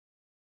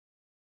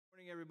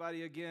Morning,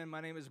 everybody. Again, my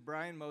name is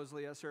Brian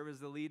Mosley. I serve as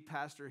the lead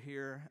pastor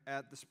here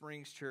at the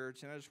Springs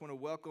Church, and I just want to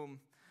welcome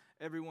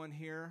everyone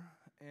here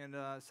and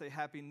say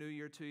Happy New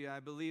Year to you.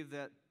 I believe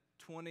that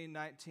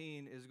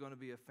 2019 is going to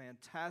be a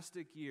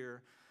fantastic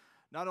year,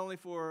 not only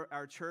for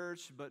our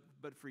church, but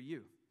for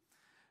you,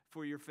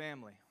 for your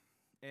family.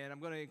 And I'm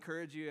going to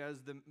encourage you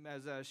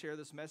as I share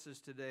this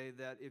message today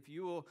that if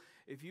you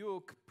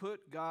will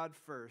put God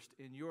first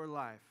in your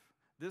life,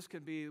 this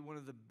can be one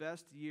of the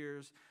best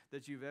years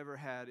that you've ever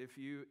had. If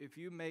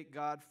you make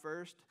God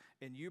first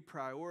and you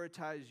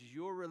prioritize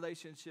your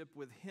relationship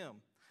with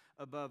Him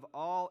above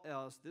all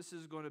else, this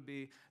is going to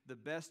be the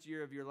best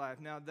year of your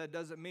life. Now, that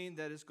doesn't mean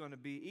that it's going to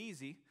be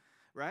easy,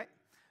 right?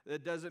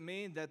 That doesn't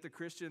mean that the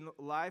Christian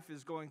life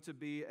is going to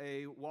be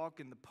a walk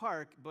in the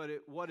park, but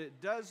what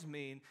it does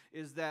mean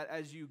is that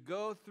as you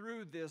go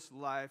through this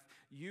life,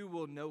 you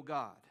will know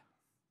God,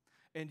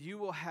 and you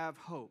will have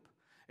hope.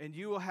 And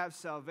you will have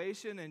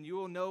salvation, and you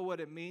will know what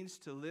it means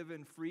to live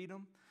in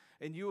freedom,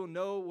 and you will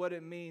know what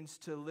it means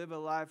to live a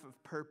life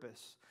of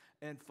purpose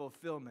and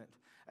fulfillment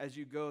as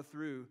you go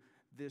through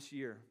this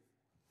year.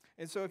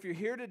 And so if you're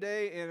here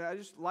today, and I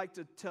just like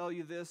to tell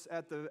you this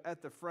at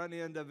the front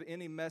end of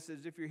any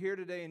message, if you're here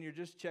today and you're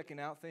just checking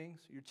out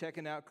things, you're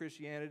checking out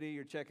Christianity,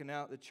 you're checking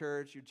out the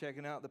church, you're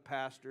checking out the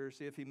pastor,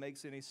 see if he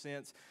makes any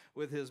sense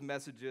with his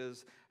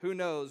messages, who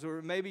knows?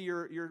 Or maybe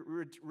you're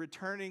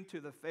returning to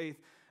the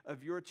faith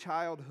of your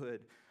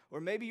childhood, or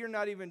maybe you're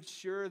not even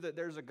sure that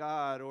there's a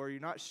God, or you're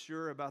not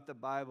sure about the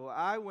Bible.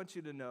 I want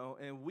you to know,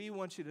 and we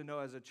want you to know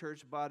as a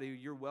church body,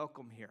 you're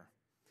welcome here.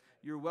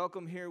 You're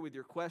welcome here with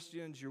your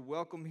questions. You're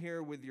welcome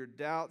here with your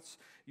doubts,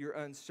 your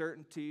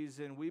uncertainties,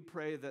 and we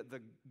pray that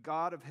the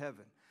God of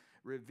heaven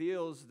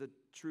reveals the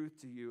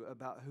truth to you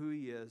about who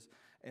He is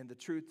and the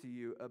truth to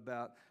you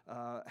about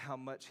how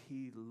much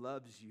He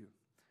loves you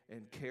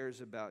and cares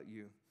about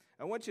you.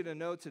 I want you to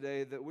know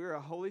today that we're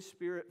a Holy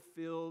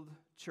Spirit-filled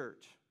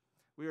church.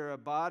 We are a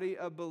body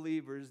of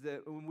believers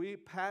that when we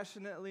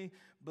passionately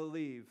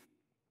believe,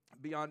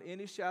 beyond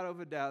any shadow of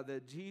a doubt,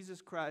 that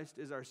Jesus Christ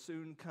is our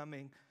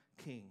soon-coming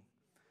King.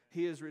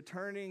 He is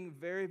returning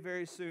very,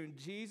 very soon.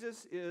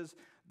 Jesus is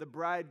the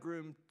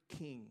bridegroom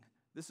king.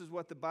 This is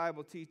what the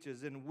Bible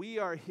teaches, and we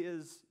are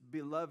His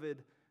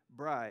beloved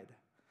bride.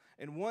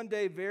 And one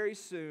day, very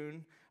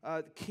soon,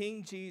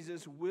 King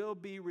Jesus will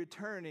be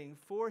returning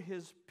for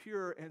His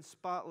pure and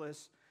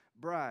spotless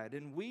bride.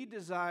 And we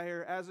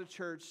desire as a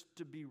church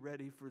to be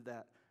ready for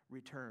that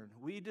return.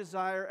 We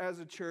desire as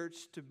a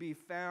church to be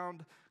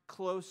found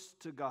close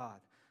to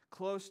God,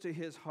 close to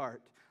His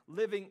heart,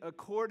 living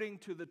according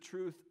to the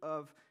truth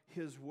of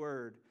His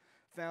Word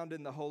found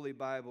in the Holy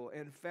Bible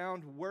and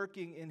found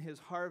working in His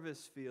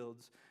harvest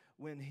fields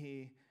when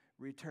He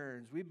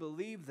returns. We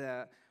believe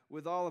that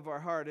with all of our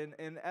heart.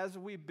 And as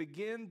we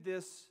begin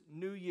this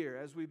new year,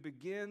 as we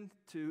begin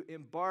to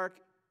embark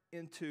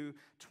into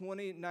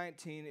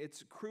 2019,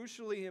 it's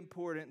crucially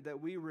important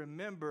that we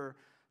remember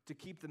to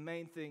keep the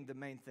main thing the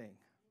main thing.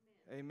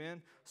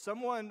 Amen.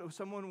 Someone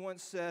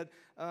once said,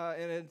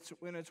 and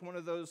it's one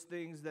of those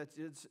things that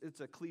it's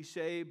a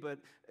cliche, but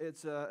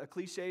it's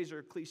cliches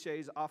are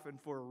cliches often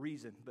for a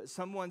reason. But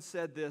someone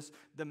said this: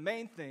 the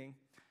main thing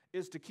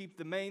is to keep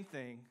the main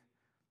thing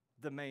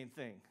the main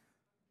thing.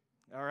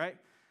 All right?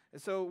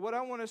 And so what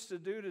I want us to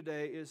do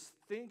today is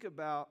think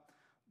about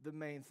the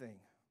main thing.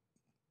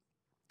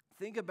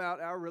 Think about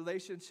our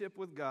relationship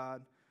with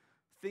God.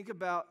 Think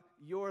about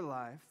your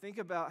life. Think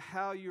about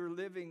how you're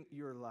living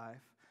your life.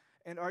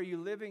 And are you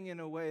living in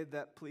a way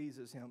that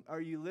pleases Him?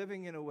 Are you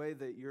living in a way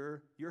that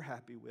you're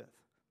happy with?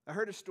 I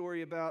heard a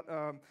story about,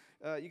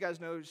 you guys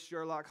know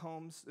Sherlock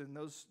Holmes and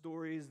those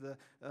stories, the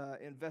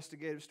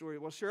investigative story.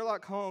 Well,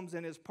 Sherlock Holmes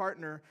and his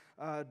partner,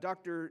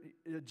 Dr.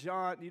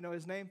 John, you know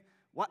his name?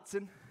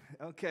 Watson.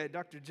 Okay,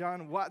 Dr.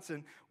 John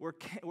Watson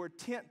were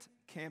tent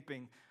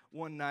camping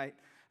one night.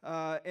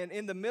 And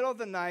in the middle of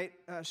the night,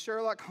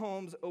 Sherlock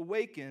Holmes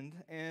awakened,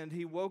 and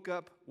he woke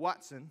up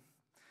Watson.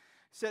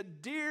 Said,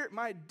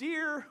 my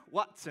dear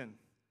Watson,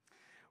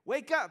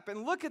 wake up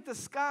and look at the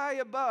sky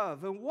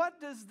above. And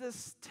what does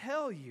this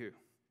tell you?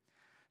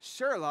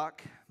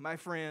 Sherlock, my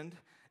friend,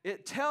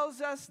 it tells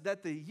us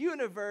that the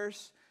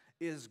universe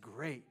is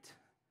great.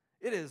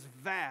 It is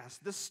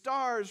vast. The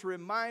stars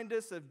remind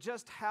us of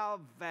just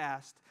how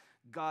vast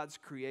God's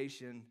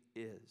creation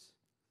is.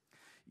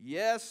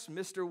 Yes,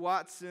 Mr.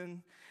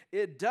 Watson,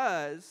 it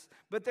does,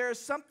 but there is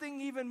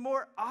something even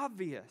more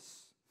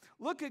obvious.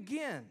 Look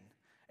again.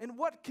 And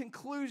what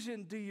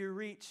conclusion do you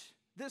reach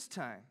this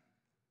time?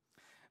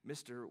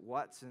 Mr.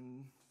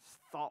 Watson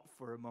thought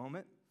for a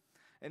moment,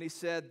 and he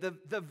said,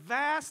 the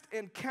vast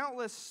and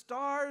countless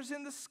stars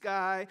in the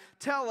sky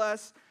tell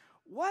us,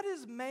 what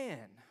is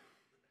man?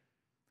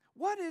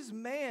 What is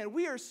man?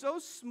 We are so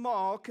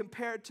small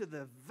compared to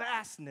the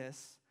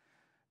vastness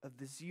of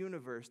this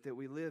universe that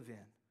we live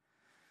in.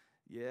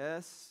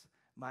 Yes,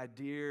 my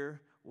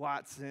dear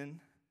Watson,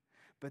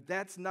 but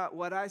that's not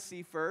what I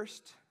see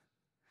first.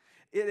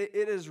 It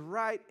is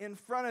right in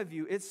front of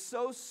you. It's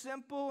so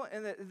simple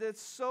and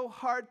it's so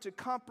hard to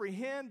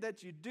comprehend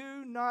that you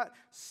do not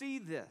see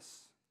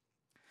this.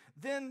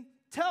 Then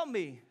tell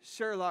me,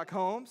 Sherlock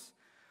Holmes,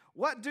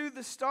 what do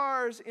the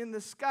stars in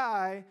the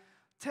sky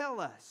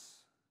tell us?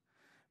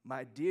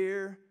 My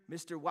dear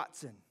Mr.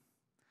 Watson,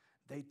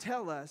 they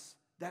tell us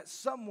that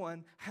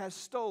someone has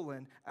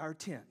stolen our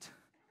tent.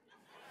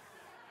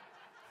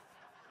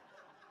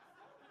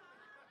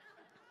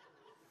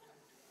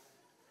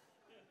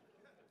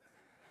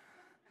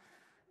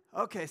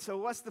 Okay, so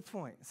what's the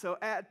point? So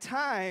at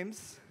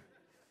times,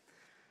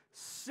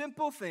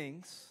 simple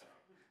things,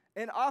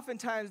 and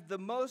oftentimes the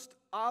most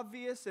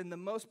obvious and the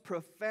most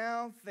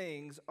profound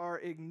things are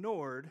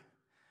ignored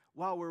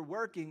while we're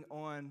working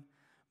on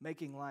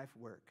making life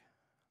work.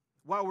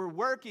 While we're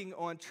working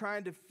on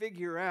trying to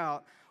figure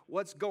out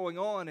what's going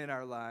on in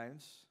our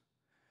lives,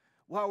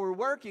 while we're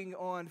working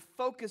on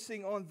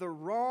focusing on the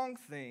wrong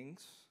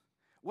things,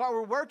 while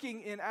we're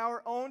working in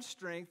our own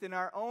strength, in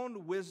our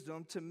own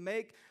wisdom to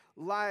make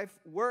life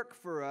work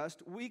for us,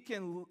 we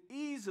can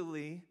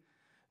easily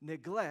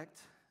neglect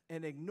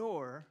and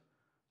ignore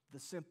the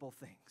simple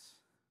things.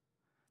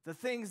 The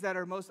things that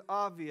are most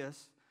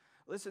obvious.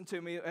 Listen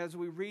to me, as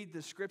we read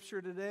the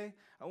scripture today,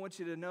 I want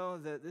you to know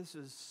that this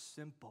is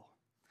simple.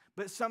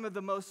 But some of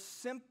the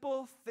most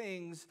simple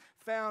things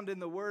found in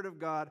the Word of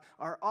God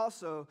are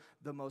also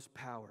the most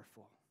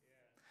powerful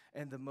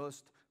and the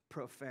most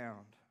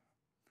profound.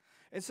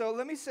 And so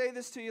let me say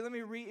this to you. Let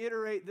me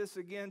reiterate this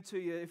again to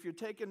you. If you're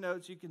taking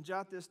notes, you can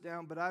jot this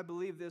down, but I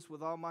believe this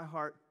with all my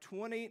heart.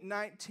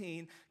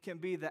 2019 can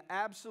be the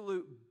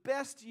absolute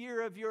best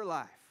year of your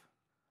life.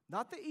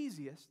 Not the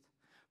easiest,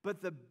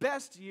 but the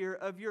best year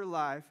of your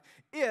life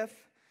if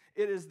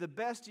it is the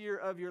best year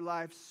of your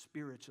life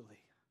spiritually.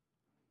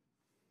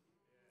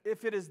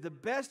 If it is the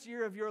best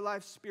year of your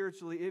life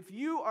spiritually, if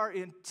you are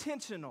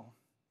intentional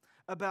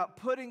about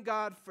putting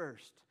God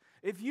first,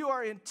 if you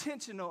are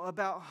intentional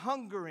about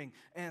hungering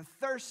and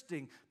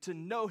thirsting to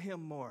know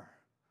Him more,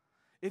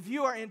 if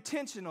you are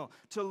intentional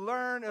to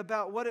learn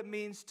about what it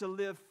means to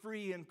live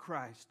free in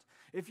Christ,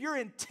 if you're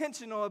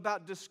intentional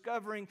about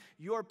discovering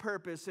your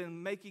purpose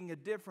and making a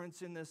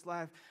difference in this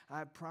life,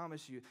 I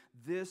promise you,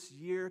 this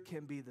year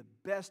can be the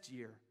best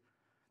year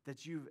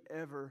that you've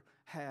ever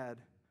had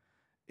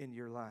in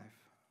your life.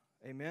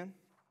 Amen?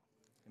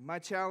 And my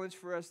challenge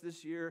for us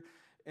this year,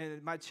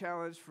 and my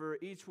challenge for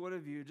each one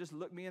of you, just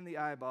look me in the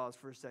eyeballs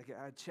for a second.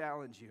 I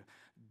challenge you,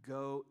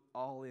 go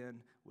all in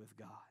with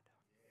God.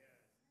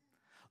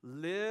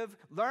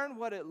 Learn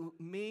what it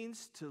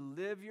means to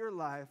live your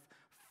life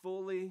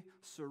fully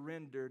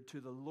surrendered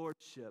to the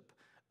lordship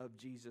of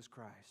Jesus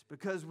Christ.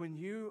 Because when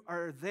you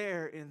are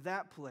there in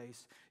that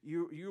place,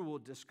 you will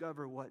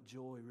discover what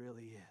joy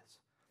really is.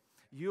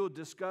 You'll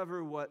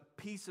discover what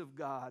peace of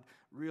God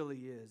really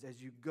is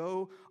as you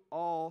go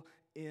all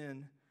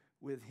in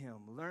with Him.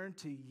 Learn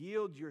to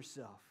yield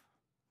yourself.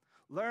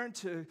 Learn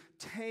to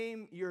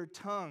tame your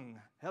tongue.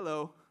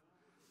 Hello.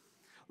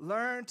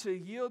 Learn to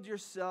yield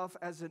yourself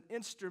as an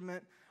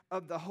instrument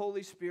of the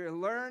Holy Spirit.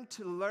 Learn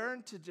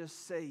to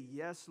just say,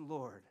 yes,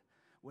 Lord.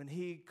 When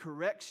He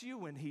corrects you,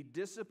 when He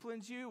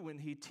disciplines you, when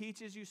He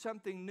teaches you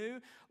something new,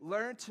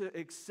 learn to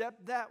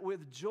accept that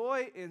with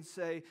joy and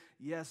say,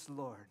 yes,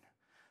 Lord.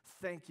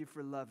 Thank you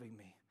for loving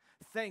me.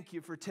 Thank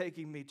you for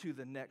taking me to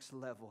the next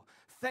level.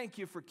 Thank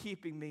you for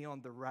keeping me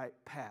on the right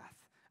path.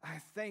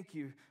 I thank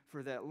you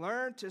for that.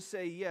 Learn to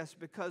say yes,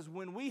 because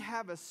when we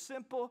have a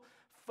simple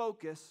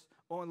focus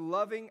on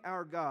loving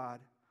our God,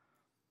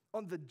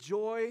 on the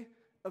joy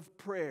of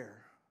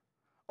prayer,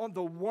 on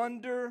the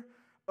wonder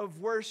of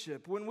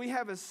worship, when we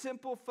have a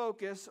simple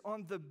focus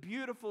on the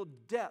beautiful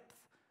depth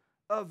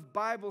of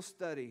Bible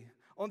study,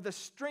 on the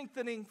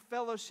strengthening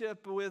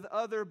fellowship with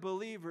other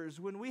believers,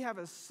 when we have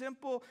a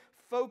simple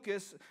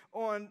focus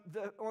on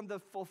the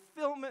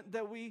fulfillment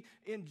that we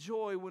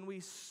enjoy when we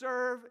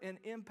serve and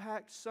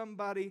impact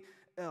somebody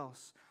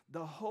else,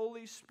 the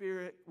Holy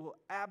Spirit will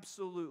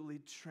absolutely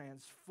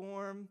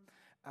transform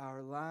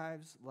our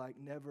lives like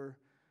never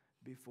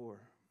before.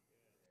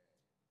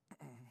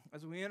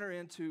 As we enter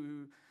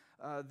into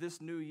this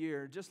new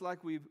year, just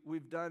like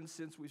we've done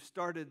since we've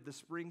started the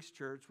Springs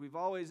Church, we've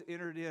always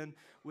entered in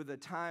with a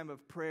time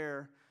of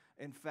prayer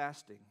and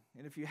fasting.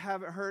 And if you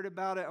haven't heard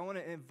about it, I want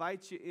to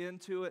invite you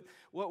into it.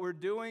 What we're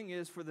doing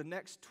is for the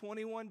next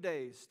 21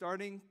 days,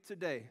 starting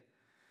today,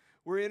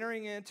 we're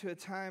entering into a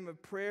time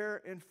of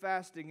prayer and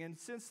fasting. And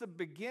since the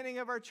beginning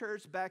of our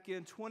church back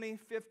in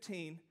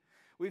 2015,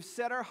 we've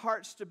set our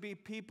hearts to be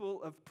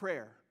people of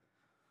prayer,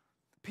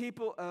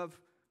 people of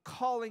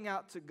calling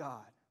out to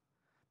God,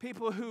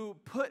 people who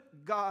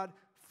put God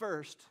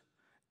first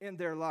in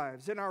their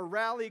lives. And our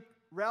rally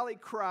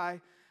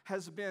cry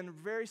has been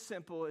very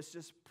simple. It's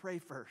just pray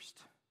first.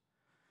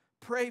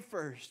 Pray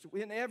first.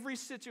 In every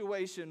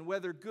situation,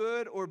 whether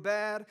good or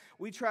bad,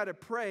 we try to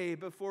pray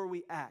before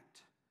we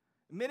act.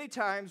 Many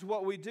times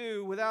what we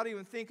do without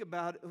even thinking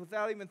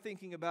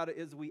about it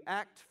is we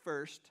act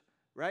first,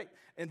 right?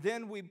 And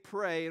then we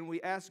pray and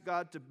we ask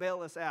God to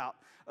bail us out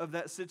of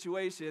that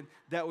situation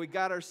that we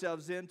got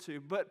ourselves into.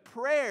 But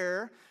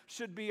prayer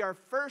should be our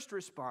first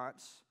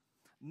response,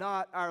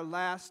 not our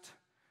last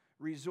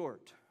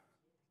resort.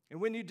 And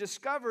when you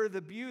discover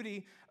the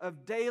beauty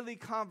of daily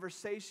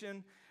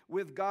conversation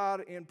with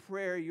God in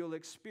prayer, you'll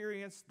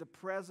experience the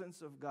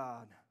presence of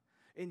God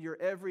in your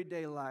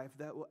everyday life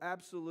that will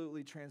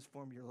absolutely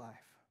transform your life.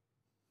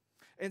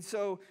 And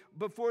so,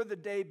 before the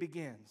day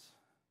begins,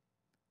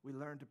 we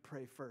learn to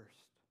pray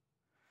first.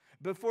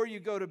 Before you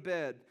go to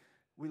bed,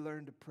 we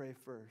learn to pray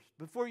first.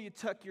 Before you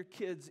tuck your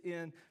kids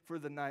in for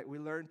the night, we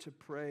learn to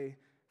pray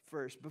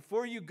first.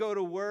 Before you go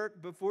to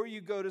work, before you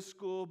go to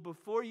school,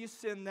 before you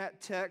send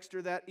that text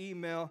or that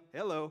email,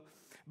 hello,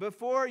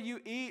 before you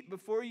eat,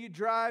 before you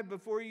drive,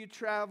 before you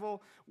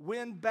travel,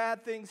 when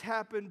bad things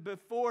happen,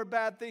 before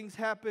bad things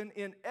happen,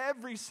 in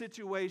every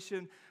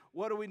situation,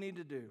 what do we need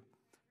to do?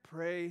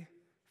 Pray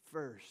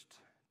first.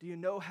 Do you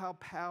know how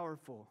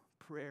powerful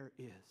prayer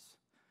is?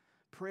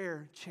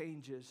 Prayer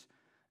changes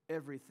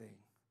everything.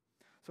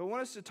 So I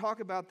want us to talk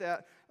about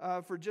that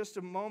for just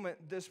a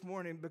moment this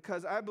morning,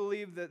 because I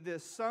believe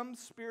that some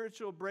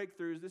spiritual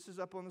breakthroughs, this is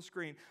up on the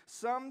screen,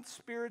 some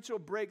spiritual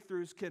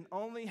breakthroughs can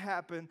only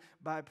happen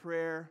by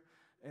prayer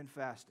and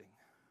fasting.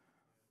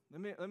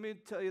 Let me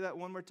tell you that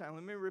one more time.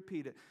 Let me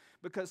repeat it.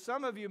 Because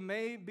some of you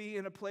may be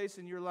in a place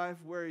in your life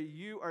where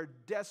you are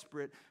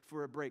desperate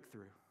for a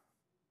breakthrough.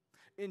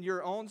 In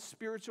your own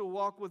spiritual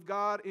walk with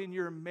God, in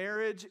your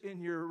marriage, in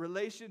your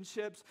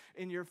relationships,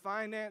 in your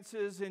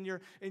finances, in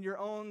your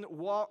own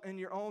walk, in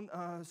your own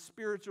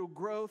spiritual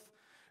growth,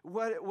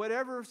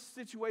 whatever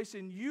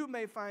situation you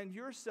may find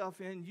yourself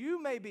in,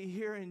 you may be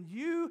here and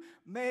you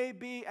may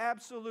be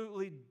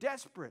absolutely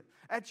desperate,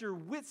 at your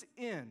wit's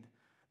end.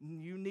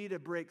 You need a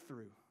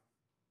breakthrough.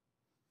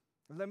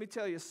 Let me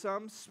tell you,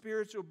 some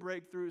spiritual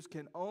breakthroughs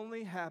can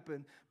only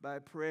happen by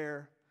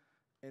prayer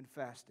and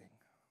fasting.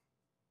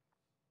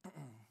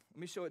 Let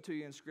me show it to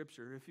you in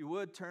Scripture. If you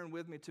would, turn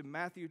with me to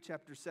Matthew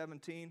chapter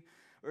 17,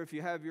 or if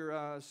you have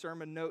your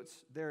sermon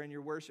notes there in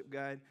your worship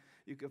guide,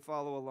 you can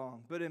follow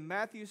along. But in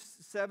Matthew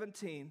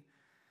 17,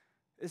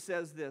 it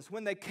says this: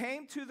 When they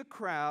came to the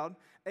crowd,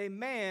 a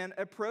man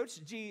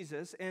approached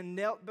Jesus and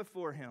knelt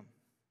before him.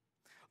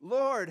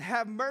 "Lord,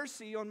 have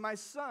mercy on my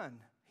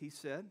son," he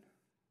said.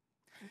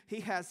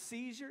 "He has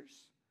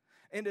seizures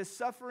and is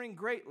suffering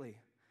greatly,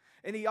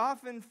 and he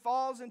often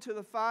falls into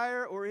the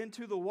fire or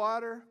into the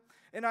water.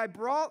 And I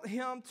brought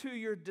him to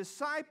your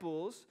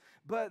disciples,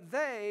 but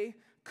they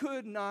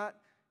could not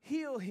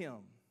heal him."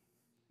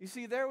 You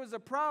see, there was a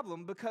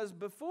problem, because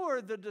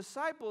before the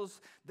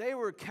disciples, they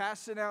were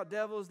casting out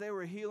devils, they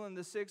were healing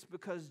the sick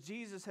because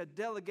Jesus had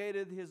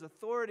delegated his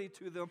authority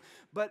to them.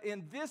 But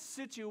in this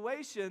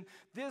situation,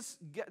 this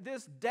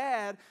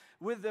dad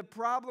with the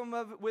problem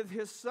with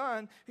his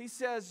son, he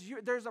says,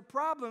 there's a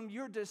problem.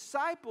 Your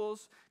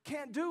disciples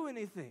can't do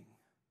anything.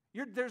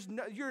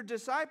 Your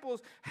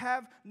disciples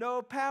have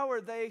no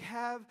power. They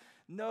have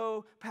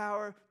no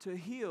power to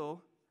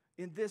heal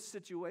in this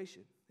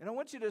situation. And I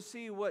want you to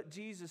see what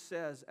Jesus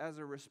says as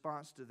a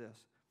response to this.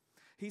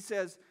 He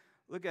says,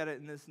 look at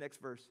it in this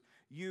next verse.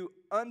 "You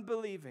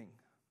unbelieving,"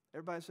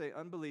 everybody say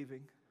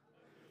unbelieving,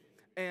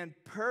 "and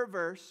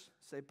perverse,"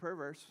 say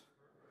perverse,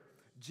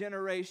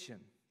 "generation."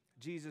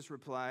 Jesus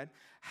replied,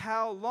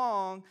 "How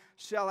long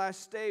shall I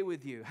stay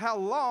with you? How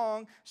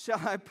long shall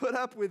I put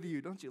up with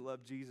you?" Don't you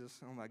love Jesus?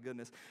 Oh my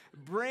goodness.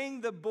 "Bring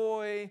the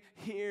boy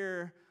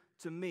here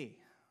to me."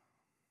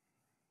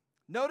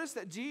 Notice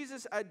that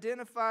Jesus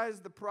identifies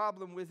the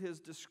problem with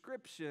his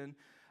description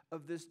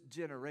of this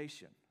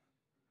generation.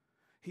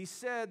 He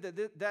said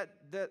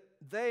that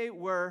they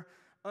were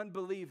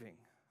unbelieving.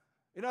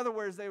 In other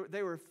words,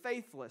 they were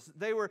faithless.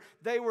 They were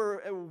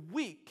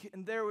weak,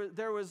 and there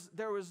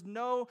was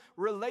no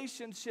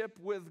relationship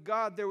with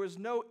God. There was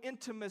no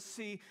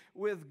intimacy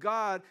with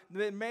God.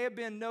 There may have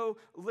been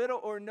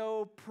little or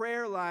no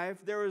prayer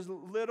life. There was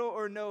little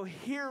or no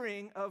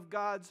hearing of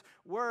God's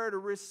word or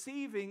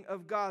receiving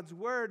of God's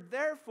word.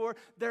 Therefore,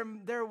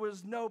 there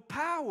was no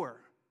power,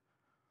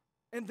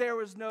 and there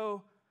was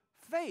no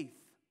faith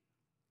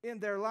in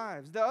their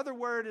lives. The other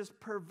word is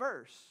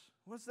perverse.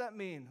 What's that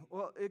mean?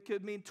 Well, it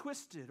could mean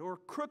twisted or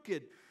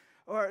crooked.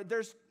 Or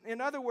in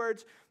other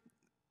words,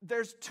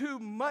 there's too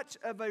much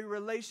of a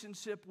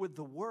relationship with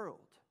the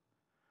world.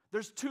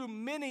 There's too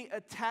many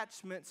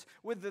attachments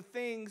with the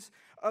things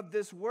of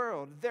this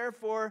world.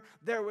 Therefore,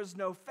 there was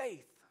no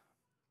faith.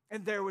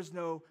 And there was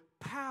no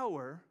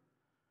power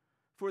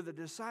for the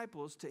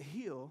disciples to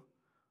heal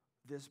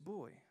this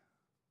boy.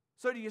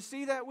 So do you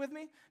see that with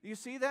me? Do you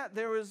see that?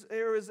 There was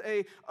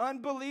a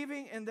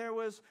unbelieving and there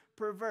was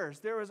perverse.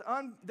 There was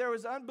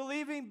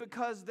unbelieving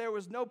because there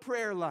was no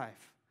prayer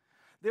life.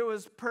 There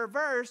was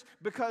perverse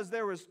because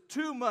there was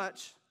too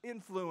much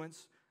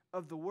influence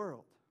of the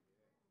world.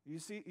 You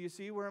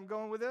see where I'm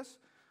going with this?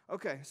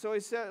 Okay, so he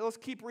said, let's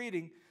keep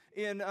reading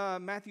in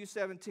Matthew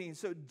 17.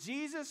 So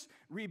Jesus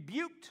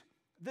rebuked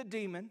the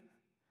demon,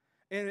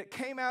 and it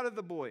came out of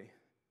the boy,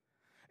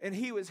 and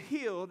he was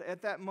healed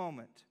at that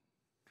moment.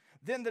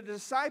 Then the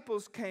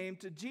disciples came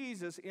to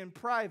Jesus in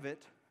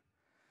private.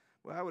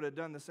 Well, I would have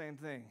done the same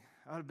thing.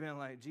 I would have been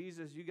like,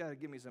 "Jesus, you got to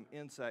give me some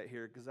insight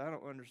here because I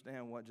don't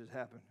understand what just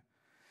happened."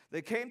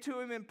 They came to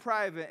him in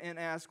private and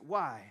asked,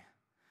 "Why?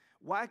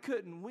 Why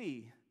couldn't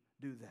we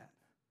do that?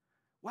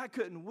 Why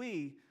couldn't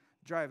we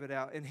drive it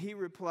out? And he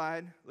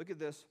replied, look at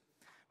this,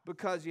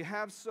 because you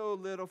have so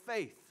little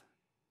faith.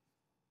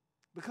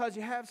 Because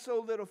you have so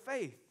little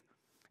faith.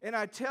 And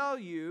I tell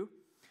you,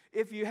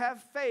 if you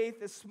have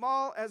faith as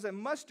small as a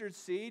mustard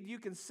seed, you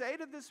can say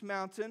to this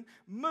mountain,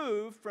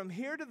 move from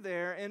here to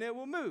there, and it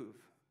will move.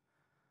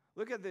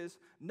 Look at this.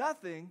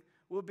 Nothing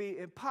will be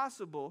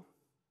impossible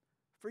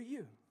for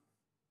you.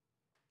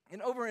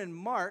 And over in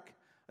Mark,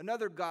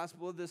 another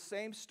gospel, the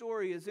same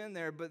story is in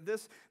there, but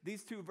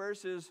these two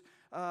verses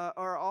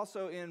are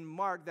also in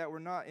Mark that were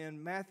not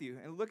in Matthew.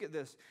 And look at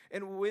this.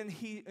 And when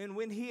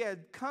he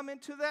had come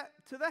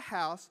to the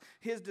house,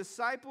 his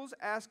disciples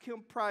asked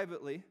him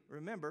privately,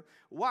 remember,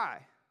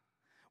 why?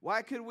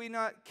 Why could we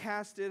not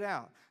cast it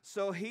out?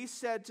 So he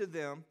said to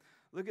them,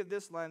 look at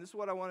this line. This is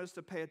what I want us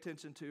to pay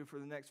attention to for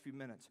the next few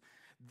minutes.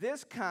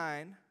 This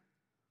kind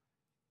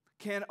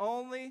can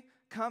only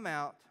come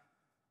out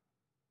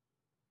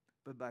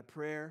but by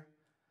prayer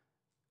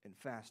and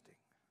fasting.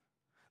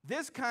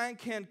 This kind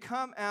can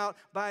come out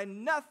by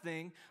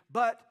nothing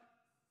but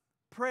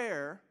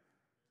prayer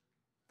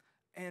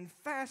and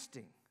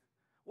fasting.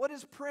 What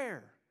is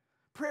prayer?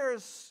 Prayer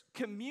is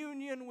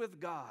communion with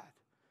God.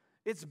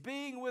 It's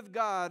being with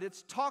God.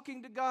 It's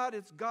talking to God.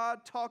 It's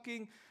God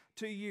talking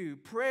to you.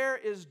 Prayer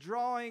is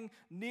drawing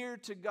near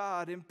to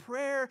God, and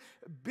prayer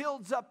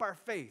builds up our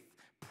faith.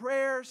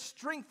 Prayer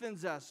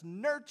strengthens us,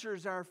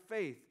 nurtures our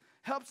faith,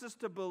 helps us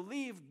to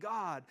believe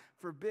God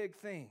for big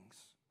things.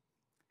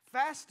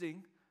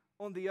 Fasting,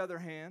 on the other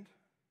hand,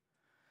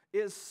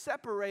 is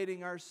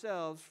separating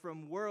ourselves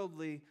from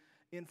worldly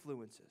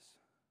influences,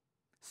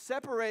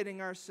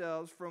 separating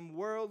ourselves from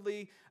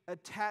worldly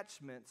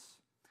attachments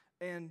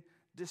and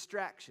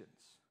distractions.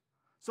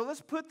 So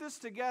let's put this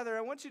together.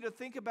 I want you to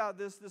think about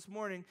this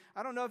morning.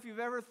 I don't know if you've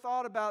ever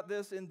thought about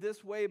this in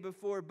this way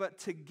before, but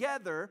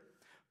together,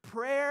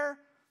 prayer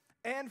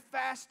and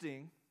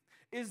fasting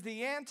is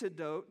the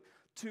antidote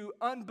to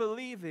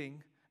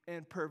unbelieving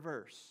and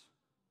perverse.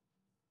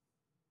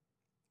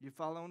 You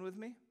following with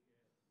me?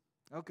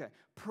 Okay.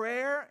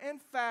 Prayer and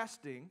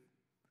fasting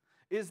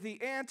is the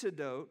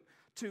antidote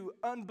to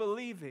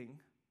unbelieving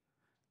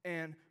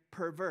and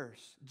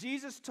perverse.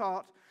 Jesus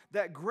taught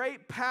that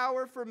great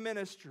power for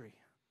ministry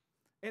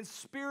and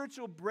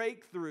spiritual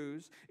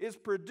breakthroughs is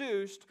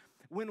produced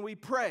when we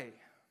pray,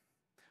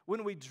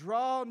 when we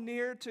draw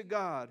near to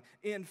God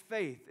in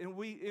faith. And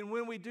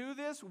when we do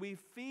this, we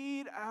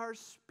feed our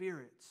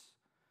spirits.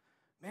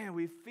 Man,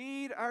 we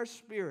feed our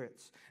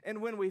spirits.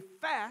 And when we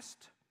fast,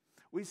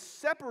 we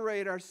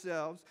separate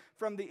ourselves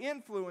from the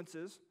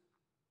influences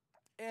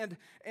and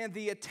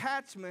the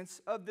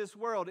attachments of this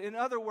world. In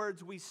other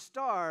words, we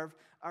starve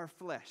our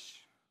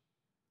flesh.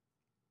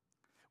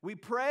 We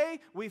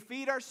pray, we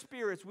feed our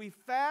spirits. We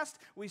fast,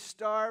 we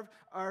starve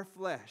our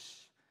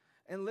flesh.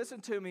 And listen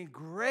to me,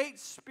 great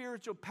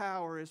spiritual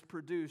power is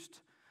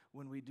produced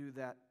when we do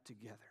that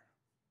together.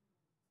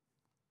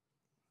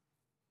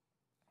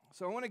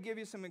 So I want to give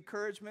you some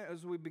encouragement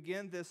as we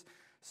begin this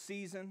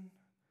season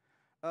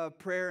of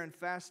prayer and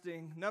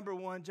fasting. Number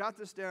one, jot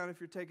this down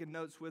if you're taking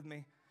notes with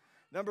me.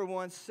 Number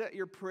one, set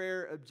your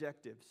prayer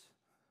objectives.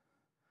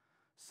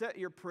 Set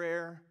your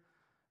prayer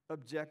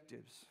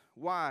objectives.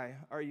 Why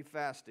are you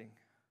fasting?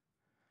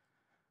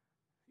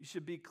 You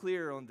should be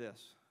clear on this.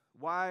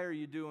 Why are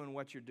you doing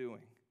what you're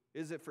doing?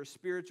 Is it for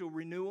spiritual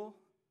renewal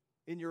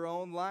in your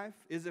own life?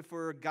 Is it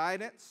for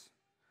guidance?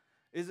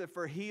 Is it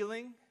for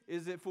healing?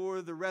 Is it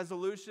for the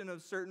resolution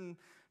of certain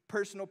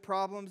personal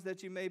problems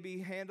that you may be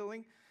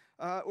handling?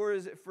 Or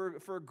is it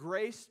for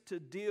grace to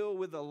deal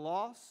with a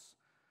loss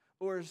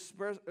or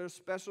a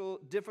special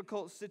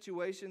difficult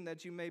situation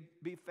that you may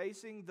be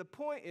facing? The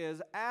point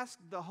is, ask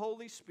the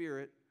Holy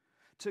Spirit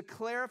to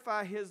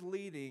clarify His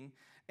leading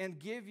and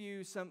give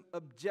you some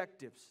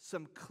objectives,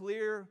 some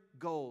clear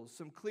goals,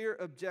 some clear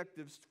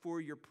objectives for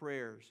your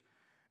prayers.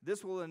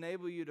 This will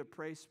enable you to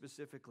pray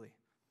specifically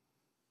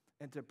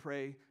and to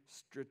pray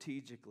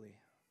strategically.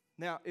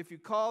 Now, if you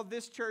call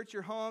this church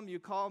your home, you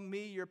call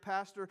me your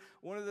pastor,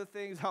 one of the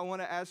things I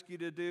want to ask you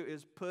to do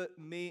is put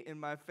me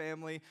and my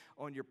family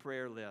on your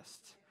prayer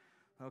list,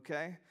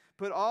 okay?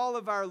 Put all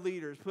of our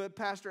leaders, put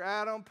Pastor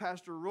Adam,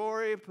 Pastor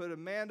Rory, put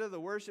Amanda, the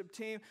worship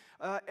team,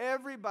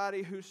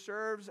 everybody who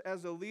serves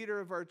as a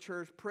leader of our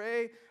church,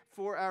 pray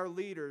for our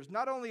leaders.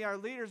 Not only our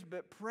leaders,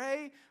 but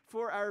pray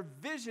for our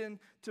vision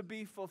to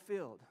be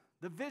fulfilled,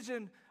 the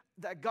vision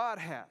that God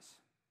has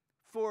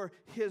for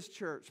His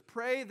church.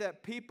 Pray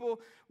that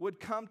people would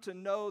come to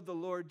know the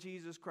Lord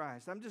Jesus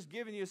Christ. I'm just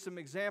giving you some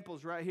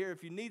examples right here.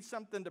 If you need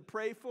something to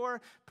pray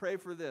for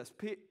this.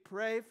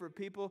 Pray for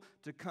people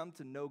to come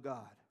to know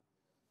God.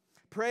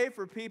 Pray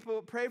for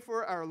people, pray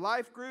for our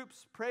life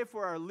groups, pray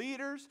for our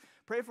leaders,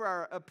 pray for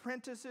our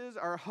apprentices,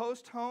 our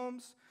host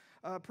homes,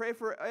 pray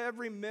for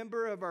every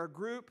member of our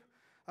group.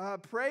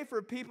 Pray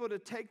for people to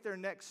take their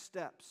next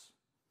steps.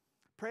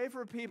 Pray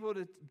for people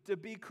to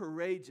be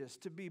courageous,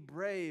 to be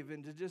brave,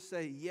 and to just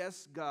say,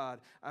 yes,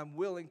 God, I'm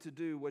willing to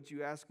do what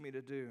you ask me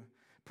to do.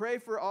 Pray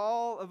for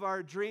all of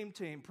our dream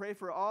team. Pray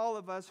for all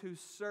of us who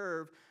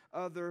serve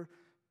other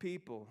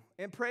people.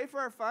 And pray for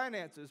our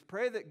finances.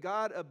 Pray that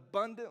God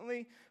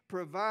abundantly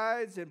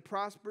provides and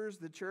prospers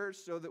the church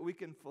so that we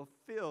can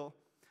fulfill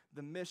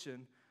the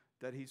mission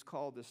that He's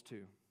called us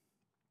to.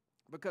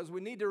 Because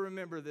we need to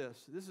remember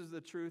this. This is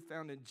the truth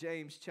found in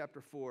James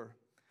chapter 4.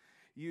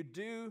 You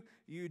do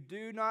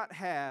not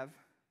have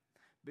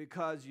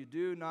because you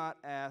do not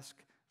ask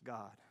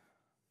God.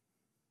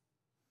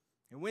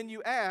 And when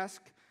you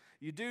ask,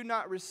 you do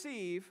not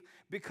receive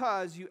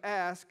because you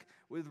ask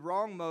with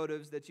wrong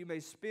motives, that you may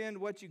spend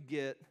what you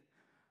get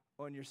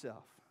on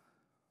yourself,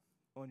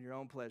 on your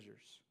own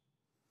pleasures.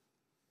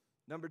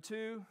 Number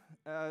two,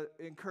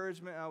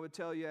 encouragement I would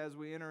tell you as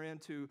we enter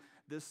into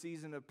this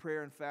season of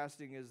prayer and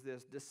fasting is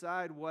this: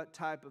 decide what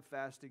type of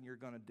fasting you're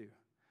going to do.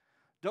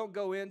 Don't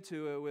go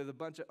into it with a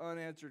bunch of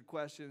unanswered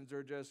questions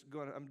or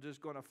I'm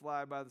just going to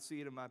fly by the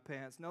seat of my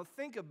pants. No,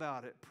 think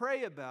about it.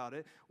 Pray about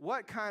it.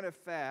 What kind of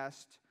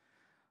fast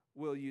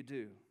will you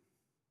do?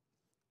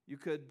 You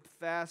could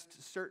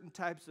fast certain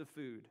types of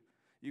food.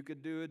 You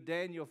could do a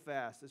Daniel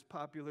fast. It's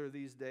popular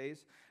these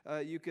days.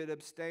 You could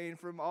abstain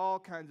from all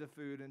kinds of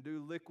food and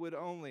do liquid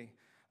only.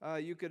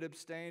 You could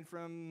abstain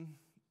from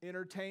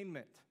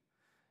entertainment.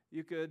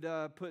 You could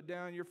put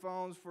down your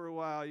phones for a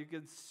while. You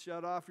could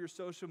shut off your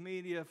social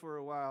media for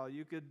a while.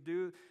 You could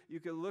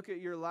look at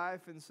your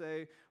life and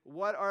say,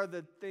 what are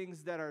the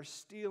things that are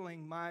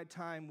stealing my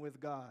time with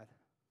God?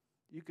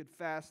 You could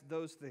fast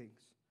those things.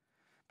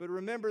 But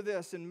remember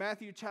this, in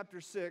Matthew chapter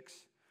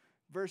 6,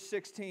 verse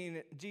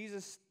 16,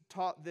 Jesus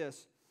taught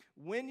this: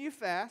 when you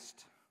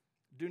fast,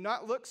 do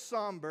not look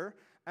somber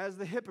as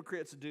the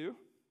hypocrites do,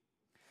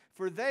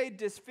 for they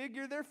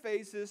disfigure their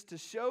faces to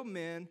show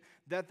men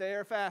that they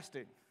are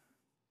fasting.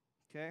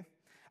 Okay?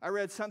 I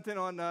read something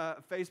on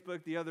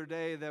Facebook the other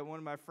day that one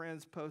of my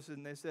friends posted,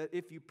 and they said,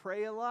 if you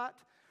pray a lot,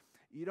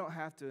 you don't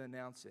have to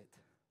announce it.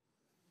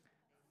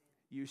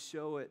 You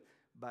show it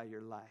by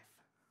your life.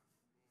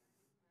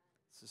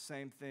 It's the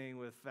same thing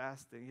with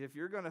fasting. If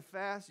you're going to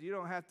fast, you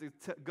don't have to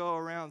go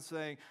around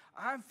saying,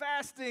 I'm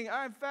fasting,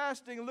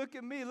 look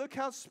at me, look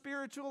how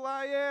spiritual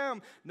I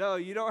am. No,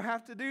 you don't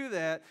have to do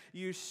that.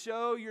 You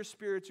show your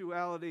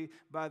spirituality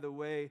by the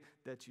way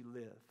that you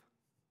live.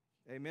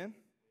 Amen?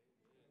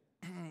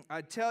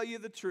 I tell you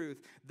the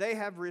truth, they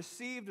have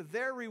received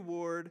their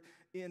reward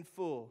in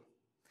full.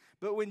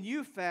 But when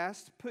you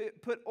fast,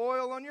 put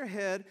oil on your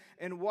head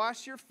and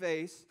wash your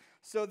face,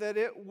 so that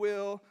it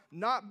will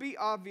not be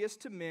obvious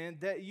to men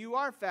that you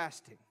are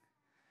fasting.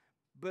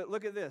 But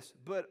look at this,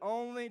 but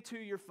only to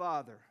your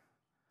Father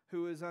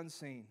who is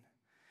unseen.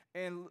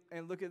 And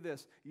look at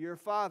this, your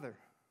Father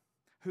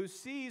who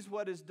sees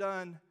what is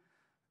done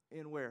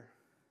in where?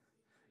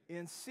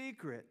 In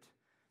secret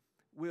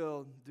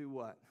will do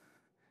what?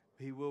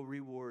 He will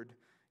reward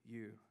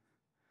you.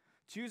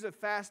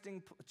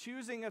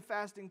 Choosing a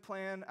fasting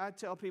plan, I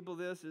tell people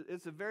this,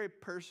 it's a very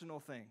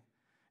personal thing.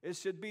 It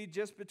should be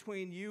just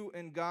between you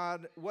and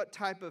God, what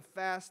type of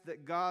fast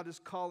that God is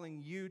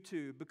calling you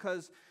to.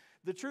 Because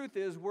the truth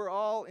is, we're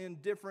all in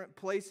different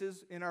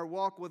places in our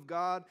walk with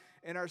God,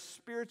 and our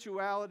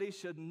spirituality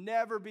should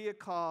never be a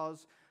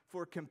cause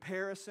for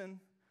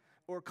comparison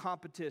or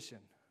competition.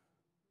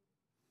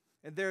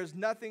 And there's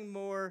nothing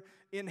more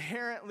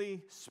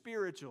inherently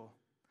spiritual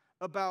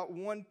about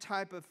one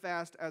type of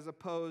fast as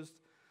opposed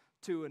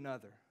to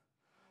another.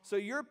 So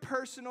your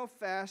personal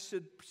fast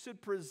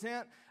should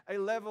present a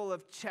level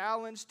of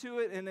challenge to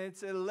it, and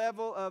it's a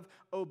level of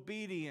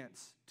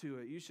obedience to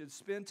it. You should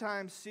spend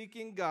time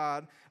seeking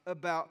God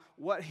about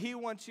what He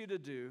wants you to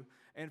do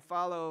and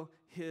follow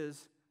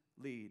His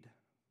lead.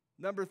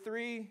 Number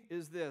 3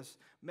 is this: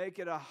 make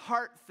it a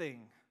heart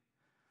thing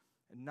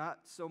and not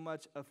so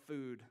much a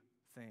food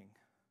thing.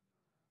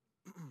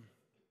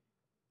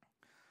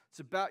 It's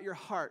about your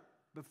heart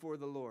before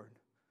the Lord.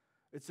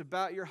 It's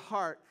about your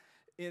heart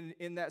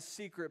in that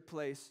secret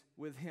place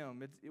with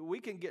Him. We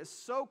can get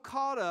so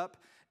caught up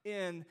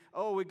in,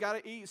 we got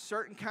to eat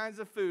certain kinds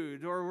of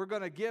food, or we're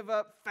going to give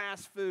up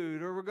fast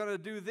food, or we're going to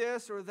do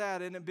this or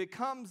that, and it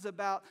becomes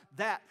about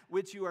that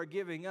which you are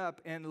giving up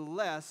and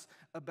less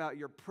about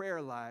your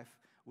prayer life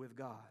with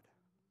God.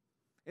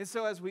 And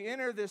so as we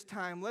enter this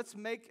time, let's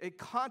make a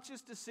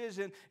conscious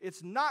decision.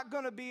 It's not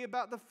going to be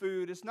about the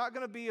food. It's not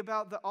going to be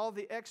about all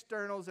the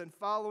externals and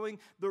following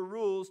the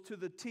rules to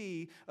the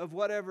T of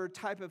whatever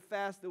type of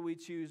fast that we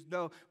choose.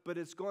 No, but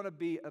it's going to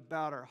be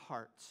about our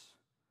hearts.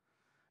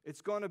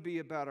 It's going to be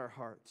about our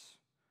hearts.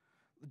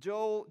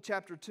 Joel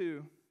chapter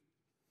 2,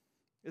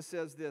 it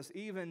says this: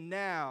 even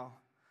now,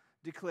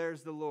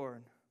 declares the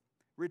Lord,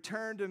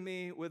 return to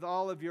me with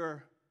all of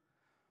your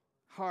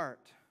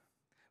heart,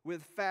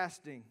 with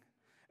fasting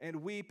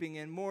and weeping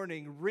and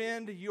mourning.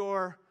 Rend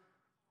your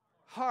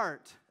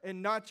heart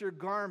and not your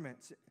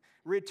garments.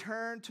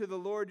 Return to the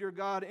Lord your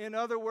God. In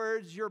other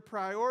words, your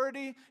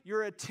priority,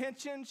 your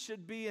attention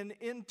should be an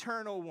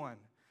internal one.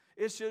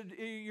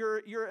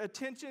 Your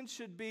attention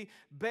should be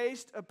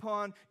based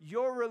upon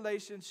your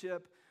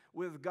relationship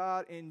with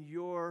God in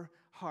your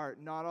heart,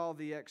 not all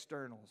the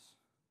externals.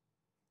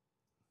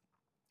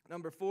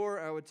 Number 4,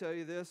 I would tell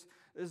you this.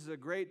 This is a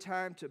great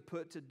time to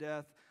put to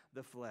death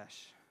the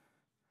flesh.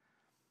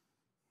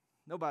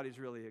 Nobody's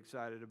really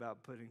excited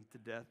about putting to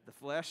death the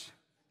flesh.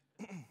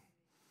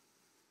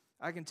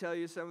 I can tell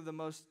you some of the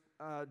most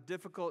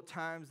difficult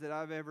times that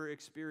I've ever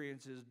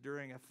experienced is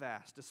during a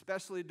fast,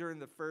 especially during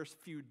the first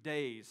few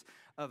days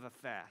of a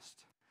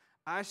fast.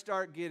 I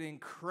start getting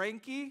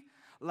cranky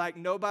like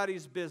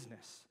nobody's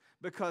business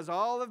because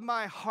all of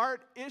my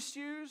heart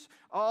issues,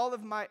 all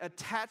of my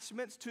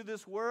attachments to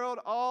this world,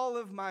 all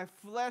of my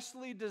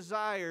fleshly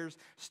desires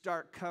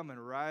start coming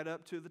right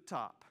up to the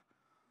top.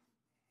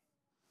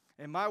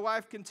 And my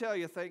wife can tell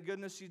you, thank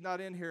goodness she's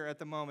not in here at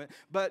the moment,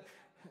 but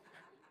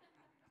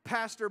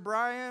Pastor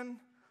Brian,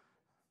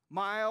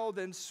 mild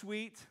and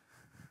sweet,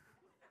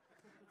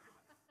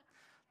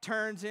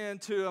 turns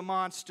into a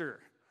monster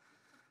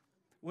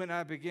when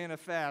I begin a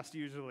fast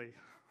usually.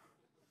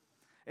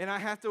 And I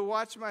have to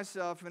watch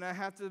myself, and I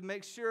have to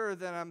make sure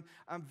that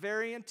I'm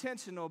very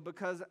intentional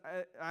because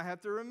I have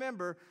to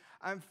remember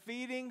I'm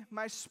feeding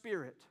my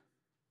spirit,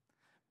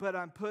 but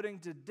I'm putting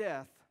to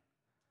death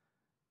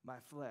my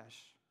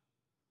flesh.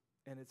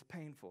 And it's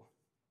painful,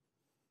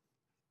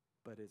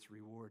 but it's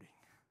rewarding.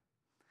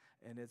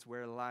 And it's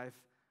where life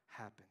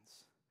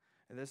happens.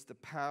 And that's the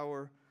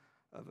power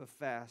of a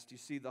fast. You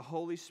see, the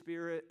Holy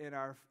Spirit and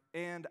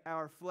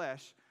our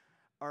flesh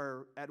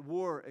are at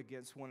war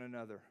against one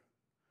another.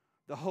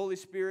 The Holy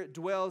Spirit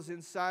dwells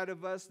inside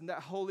of us, and that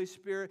Holy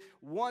Spirit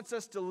wants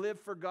us to live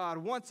for God,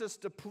 wants us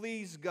to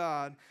please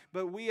God,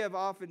 but we have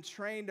often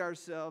trained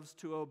ourselves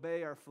to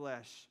obey our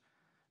flesh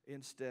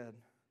instead,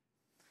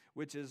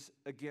 which is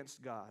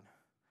against God,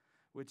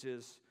 which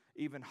is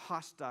even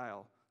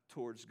hostile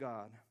towards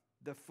God.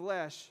 The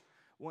flesh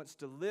wants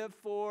to live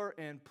for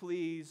and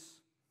please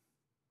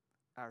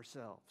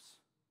ourselves,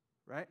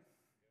 right?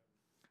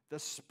 The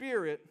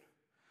Spirit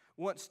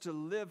wants to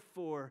live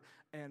for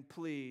and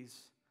please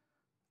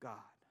God.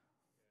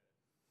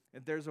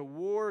 And there's a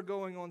war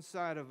going on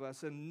inside of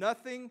us, and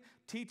nothing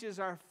teaches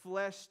our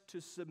flesh to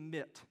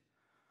submit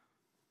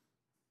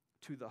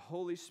to the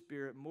Holy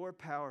Spirit more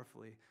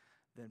powerfully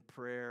than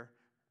prayer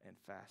and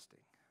fasting.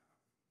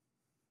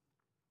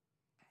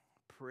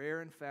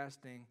 Prayer and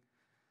fasting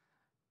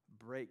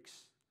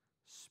breaks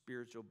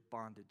spiritual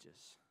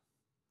bondages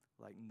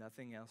like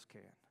nothing else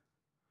can.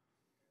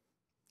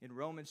 In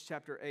Romans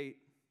chapter 8,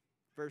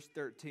 verse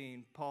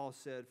 13, Paul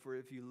said, "For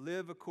if you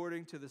live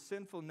according to the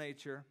sinful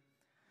nature,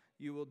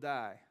 you will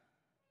die.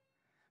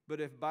 But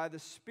if by the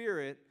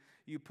Spirit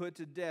you put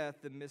to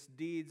death the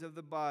misdeeds of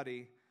the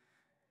body,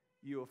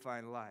 you will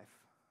find life.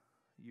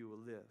 You will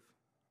live."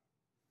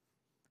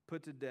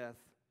 Put to death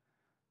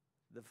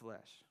the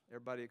flesh.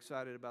 Everybody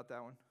excited about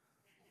that one?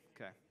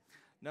 Okay.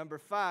 Number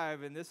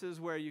 5, and this is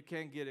where you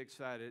can get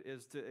excited,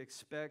 is to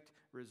expect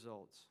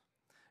results.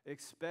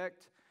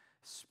 Expect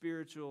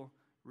spiritual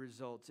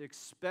results.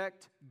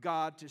 Expect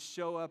God to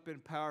show up in a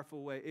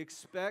powerful way.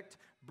 Expect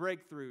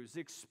breakthroughs.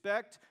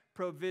 Expect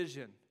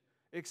provision.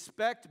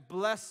 Expect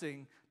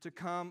blessing to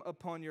come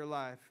upon your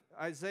life.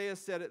 Isaiah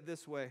said it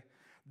this way,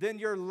 "Then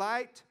your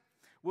light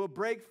will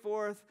break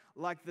forth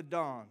like the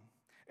dawn,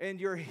 and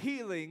your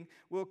healing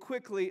will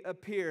quickly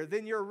appear.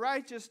 Then your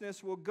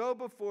righteousness will go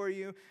before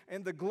you,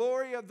 and the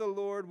glory of the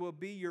Lord will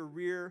be your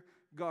rear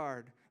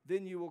guard.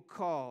 Then you will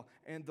call,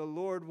 and the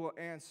Lord will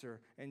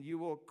answer, and you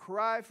will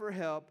cry for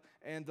help,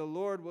 and the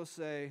Lord will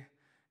say,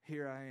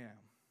 'Here I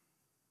am.'"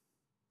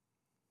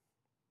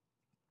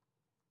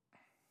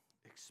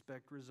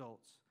 Expect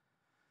results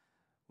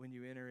when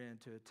you enter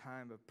into a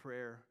time of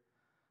prayer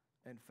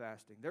and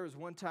fasting. There was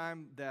one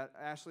time that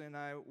Ashley and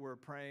I were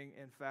praying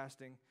and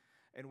fasting,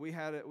 and we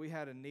had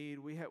a need.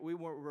 We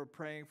were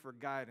praying for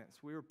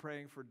guidance. We were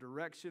praying for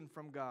direction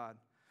from God.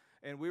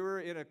 And we were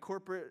in a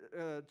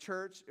corporate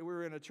church. We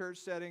were in a church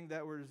setting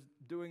that was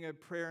doing a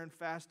prayer and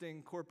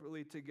fasting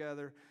corporately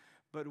together.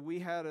 But we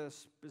had a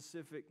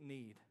specific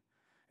need.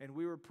 And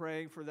we were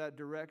praying for that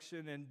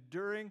direction. And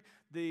during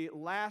the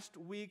last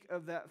week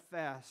of that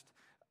fast,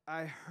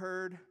 I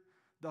heard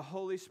the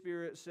Holy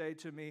Spirit say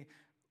to me,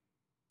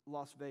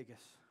 "Las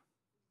Vegas."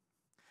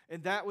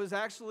 And that was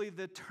actually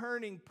the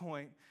turning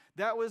point.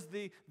 That was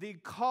the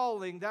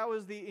calling. That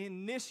was the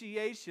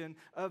initiation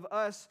of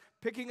us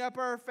picking up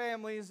our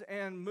families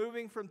and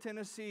moving from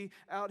Tennessee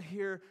out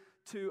here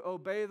to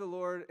obey the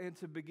Lord and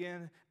to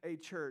begin a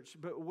church.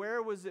 But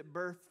where was it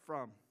birthed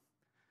from?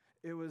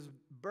 It was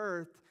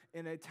birthed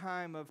in a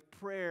time of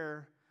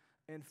prayer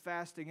and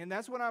fasting. And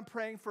that's what I'm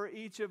praying for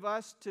each of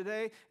us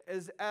today,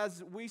 is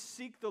as we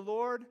seek the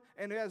Lord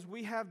and as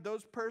we have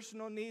those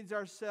personal needs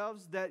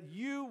ourselves, that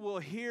you will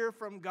hear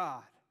from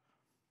God.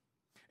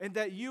 And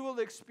that you will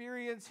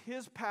experience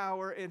His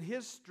power and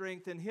His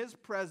strength and His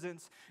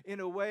presence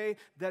in a way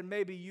that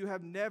maybe you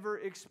have never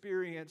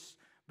experienced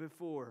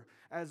before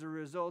as a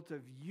result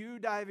of you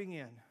diving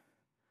in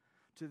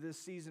to this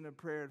season of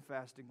prayer and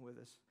fasting with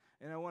us.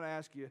 And I want to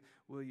ask you,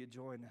 will you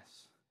join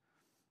us?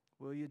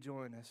 Will you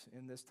join us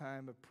in this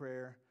time of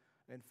prayer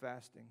and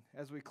fasting?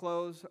 As we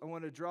close, I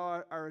want to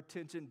draw our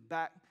attention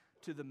back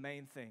to the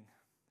main thing.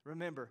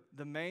 Remember,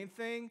 the main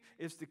thing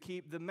is to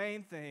keep the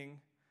main thing,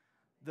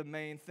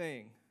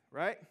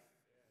 right?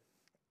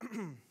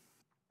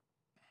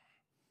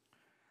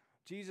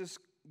 Jesus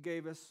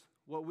gave us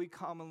what we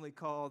commonly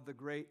call the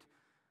Great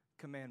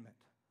Commandment.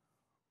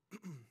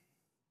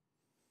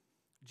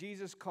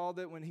 Jesus called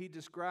it, when he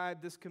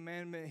described this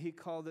commandment, he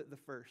called it the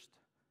first,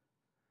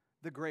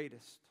 the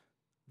greatest,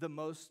 the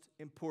most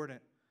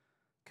important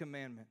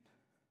commandment.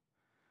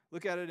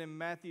 Look at it in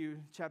Matthew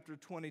chapter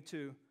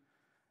 22,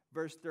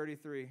 verse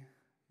 33.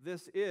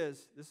 This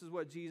is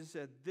what Jesus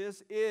said.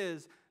 This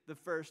is the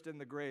first and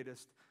the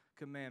greatest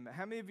commandment.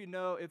 How many of you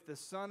know if the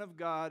Son of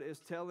God is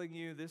telling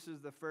you this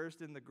is the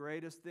first and the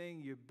greatest thing,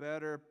 you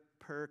better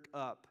perk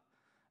up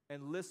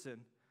and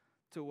listen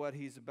to what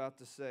he's about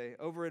to say.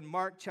 Over in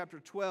Mark chapter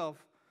 12,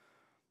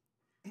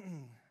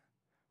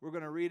 we're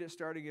going to read it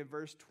starting in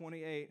verse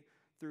 28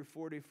 through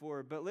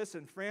 44. But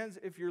listen, friends,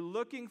 if you're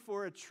looking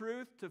for a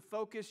truth to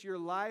focus your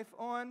life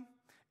on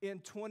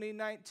in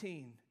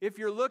 2019, if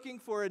you're looking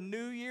for a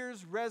New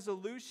Year's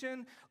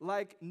resolution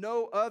like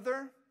no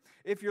other,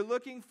 if you're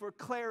looking for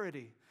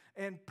clarity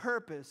and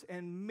purpose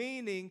and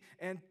meaning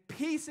and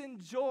peace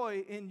and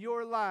joy in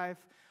your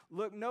life,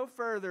 look no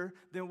further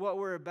than what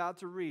we're about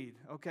to read,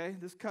 okay?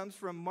 This comes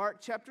from Mark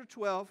chapter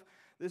 12.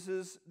 This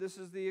is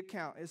the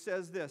account. It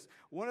says this: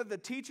 one of the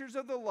teachers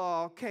of the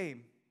law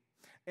came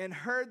and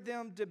heard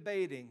them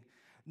debating.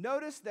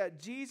 Noticing that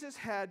Jesus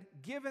had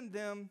given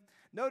them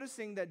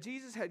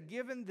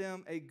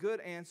a good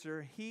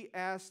answer, he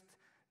asked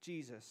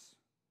Jesus,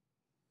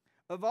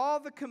 "Of all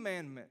the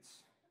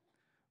commandments,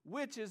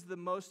 which is the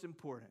most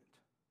important?"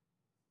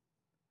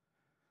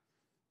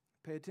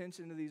 Pay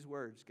attention to these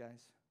words,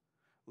 guys.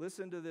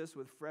 Listen to this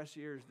with fresh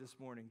ears this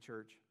morning,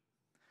 church.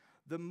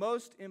 "The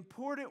most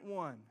important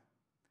one,"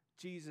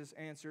 Jesus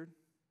answered,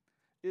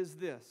 "is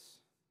this."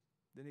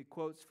 Then he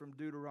quotes from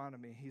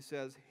Deuteronomy. He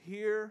says,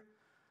 "Hear,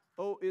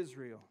 O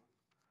Israel,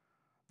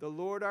 the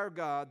Lord our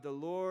God, the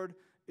Lord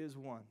is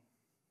one.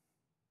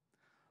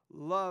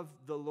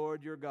 Love the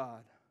Lord your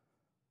God.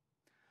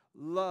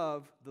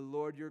 Love the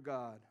Lord your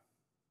God.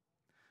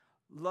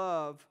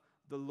 Love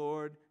the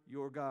Lord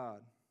your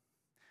God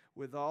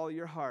with all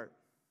your heart,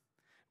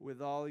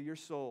 with all your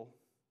soul,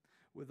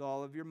 with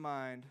all of your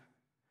mind,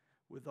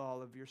 with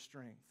all of your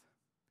strength."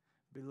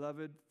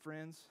 Beloved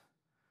friends,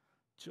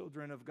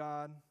 children of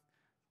God,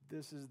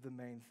 this is the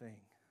main thing.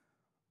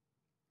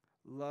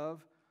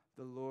 Love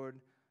the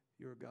Lord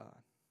your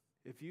God.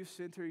 If you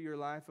center your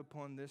life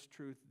upon this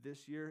truth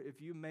this year,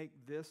 if you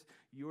make this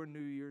your New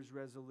Year's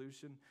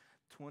resolution,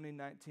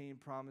 2019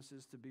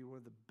 promises to be one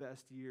of the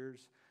best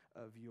years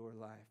of your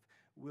life.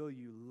 Will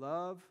you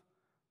love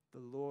the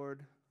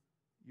Lord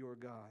your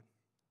God?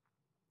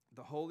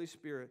 The Holy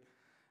Spirit,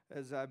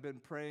 as I've been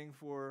praying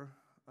for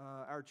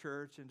our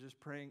church and just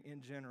praying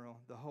in general,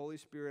 the Holy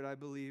Spirit, I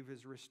believe,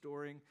 is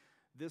restoring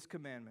this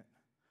commandment,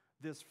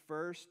 this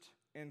first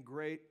and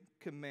great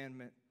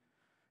commandment.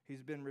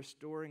 He's been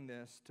restoring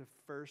this to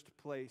first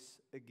place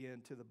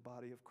again to the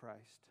body of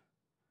Christ.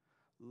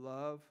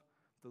 Love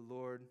the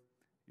Lord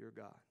your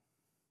God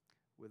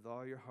with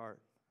all your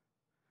heart,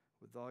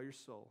 with all your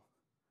soul,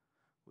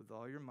 with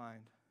all your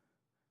mind,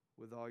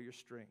 with all your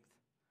strength.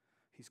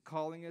 He's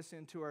calling us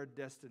into our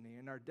destiny,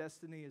 and our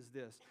destiny is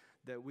this: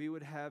 that we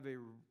would have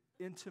an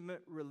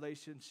intimate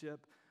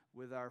relationship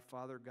with our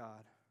Father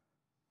God,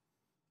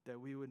 that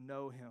we would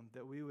know him,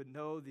 that we would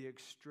know the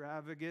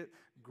extravagant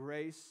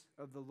grace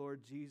of the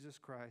Lord Jesus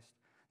Christ,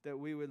 that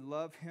we would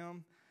love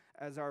him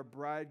as our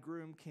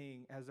bridegroom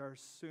king, as our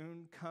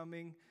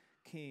soon-coming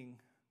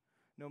king,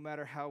 no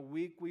matter how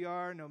weak we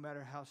are, no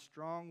matter how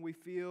strong we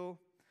feel,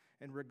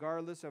 and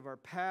regardless of our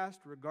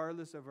past,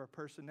 regardless of our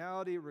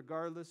personality,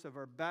 regardless of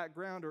our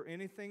background or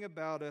anything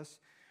about us,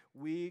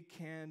 we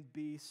can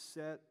be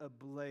set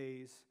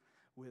ablaze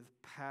with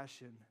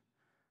passion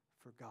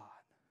for God.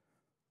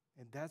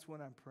 And that's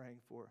what I'm praying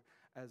for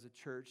as a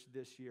church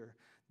this year,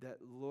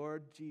 that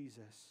Lord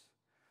Jesus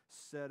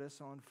set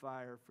us on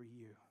fire for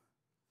you.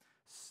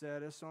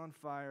 Set us on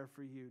fire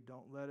for you.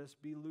 Don't let us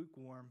be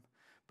lukewarm,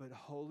 but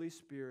Holy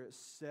Spirit,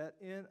 set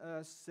in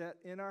us, set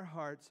in our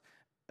hearts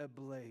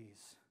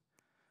ablaze.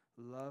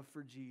 Love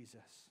for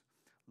Jesus,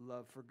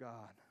 love for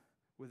God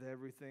with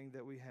everything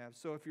that we have.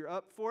 So if you're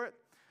up for it,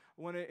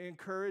 I want to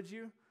encourage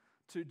you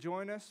to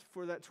join us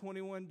for that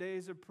 21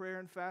 days of prayer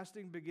and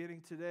fasting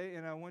beginning today.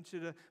 And I want you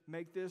to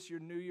make this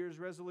your New Year's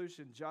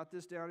resolution. Jot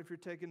this down if you're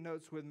taking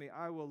notes with me.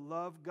 I will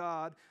love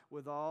God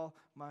with all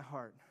my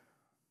heart.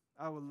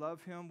 I will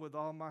love him with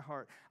all my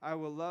heart. I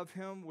will love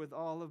him with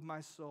all of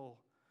my soul.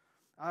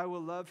 I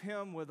will love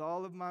him with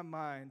all of my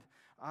mind.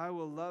 I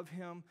will love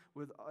him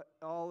with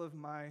all of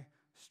my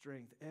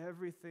strength.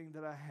 Everything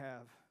that I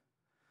have,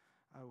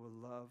 I will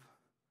love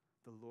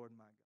the Lord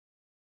my God.